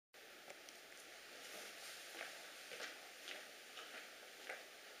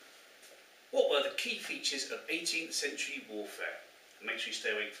key features of 18th century warfare. Make sure you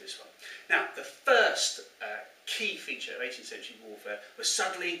stay awake for this one. Now, the first key feature of 18th century warfare was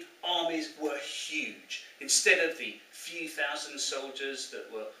suddenly armies were huge. Instead of the few thousand soldiers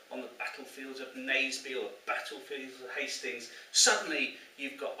that were on the battlefields of Naseby or the battlefields of Hastings, suddenly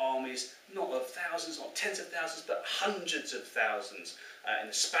you've got armies not of thousands, not tens of thousands, but hundreds of thousands. In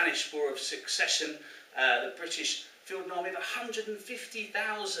the Spanish War of Succession, the British field an army of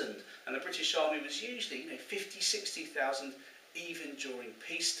 150,000, and the British army was usually 50, 60,000 even during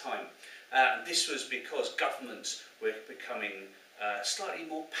peacetime. This was because governments were becoming slightly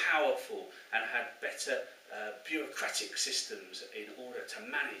more powerful and had better bureaucratic systems in order to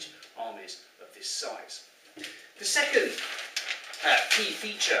manage armies of this size. The second key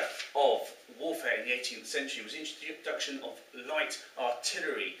feature of warfare in the 18th century was the introduction of light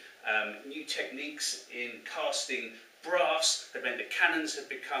artillery. New techniques in casting brass had meant that cannons had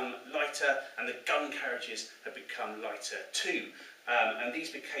become lighter and the gun carriages had become lighter too. And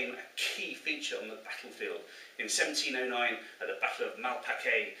these became a key feature on the battlefield. In 1709, at the Battle of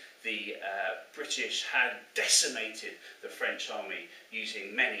Malplaquet, the British had decimated the French army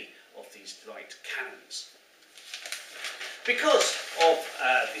using many of these light cannons. Because of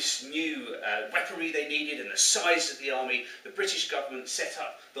this new weaponry they needed and the size of the army, the British government set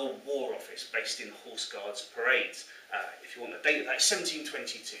up the War Office, based in Horse Guards parades. If you want the date of that,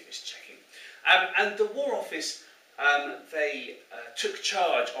 1722, just checking. And the War Office, they took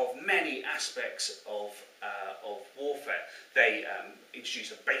charge of many aspects of warfare. They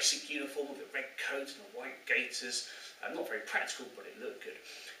introduced a basic uniform with a red coat and a white gaiters. Not very practical, but it looked good.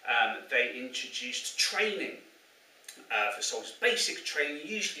 They introduced training for soldiers. Basic training,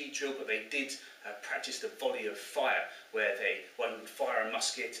 usually drill, but they did practice the volley of fire, where one would fire a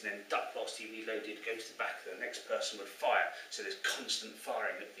musket and then duck whilst he reloaded, go to the back, and the next person would fire. So there's constant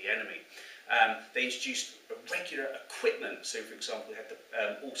firing at the enemy. They introduced regular equipment. So, for example, they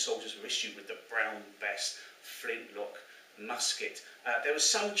had all soldiers were issued with the brown bess, flintlock musket. There was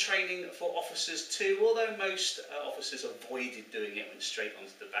some training for officers too, although most officers avoided doing it and went straight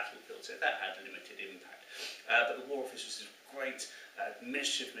onto the battlefield, so that had limited impact. But the War Office was this great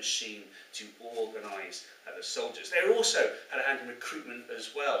administrative machine to organise the soldiers. They also had a hand in recruitment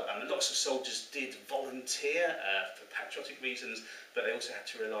as well. Lots of soldiers did volunteer for patriotic reasons, but they also had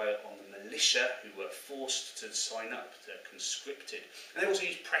to rely on the militia, who were forced to sign up, conscripted. And they also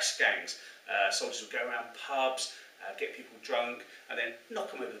used press gangs. Soldiers would go around pubs, get people drunk, and then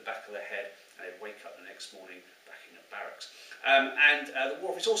knock them over the back of the head, and they'd wake up the next morning back in the barracks. The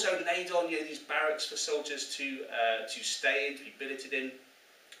War Office also laid on these barracks for soldiers to stay in, to be billeted in,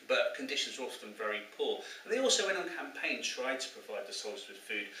 but conditions were often very poor. And they also went on campaign, tried to provide the soldiers with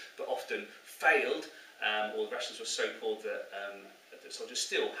food, but often failed, or the rations were so poor that the soldiers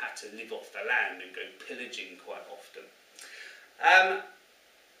still had to live off the land and go pillaging quite often.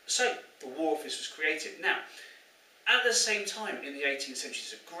 So the War Office was created. Now, at the same time, in the 18th century,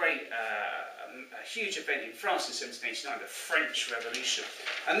 there's a great, a huge event in France in 1789, the French Revolution.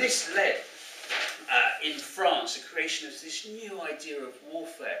 And this led, in France, the creation of this new idea of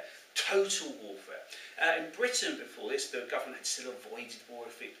warfare, total warfare. In Britain before this, the government had still avoided war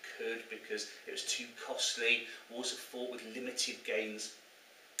if it could, because it was too costly. Wars were fought with limited gains.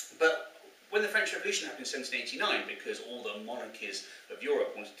 But when the French Revolution happened in 1789, because all the monarchies of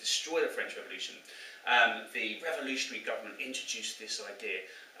Europe wanted to destroy the French Revolution, the revolutionary government introduced this idea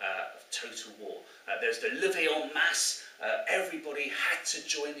of total war. There's the levée en masse. Everybody had to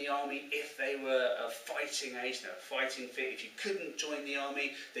join the army if they were of fighting age, fighting fit. If you couldn't join the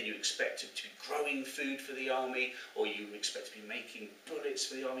army, then you expected to be growing food for the army, or you expect to be making bullets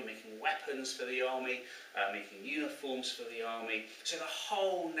for the army, making weapons for the army, making uniforms for the army. So the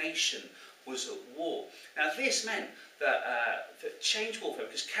whole nation was at war. Now this meant that change warfare,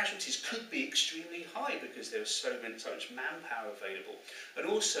 because casualties could be extremely high because there was so much manpower available, and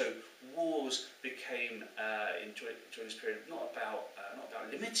also wars became during this period not about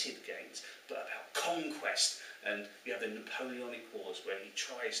limited gains, but about conquest. And you have the Napoleonic Wars, where he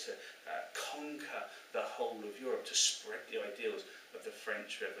tries to conquer the whole of Europe to spread the ideals of the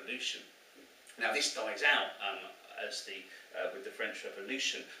French Revolution. Now this dies out with the French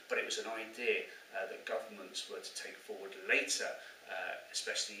Revolution, but it was an idea that governments were to take forward later,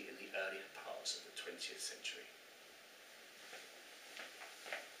 especially in the earlier parts of the 20th century.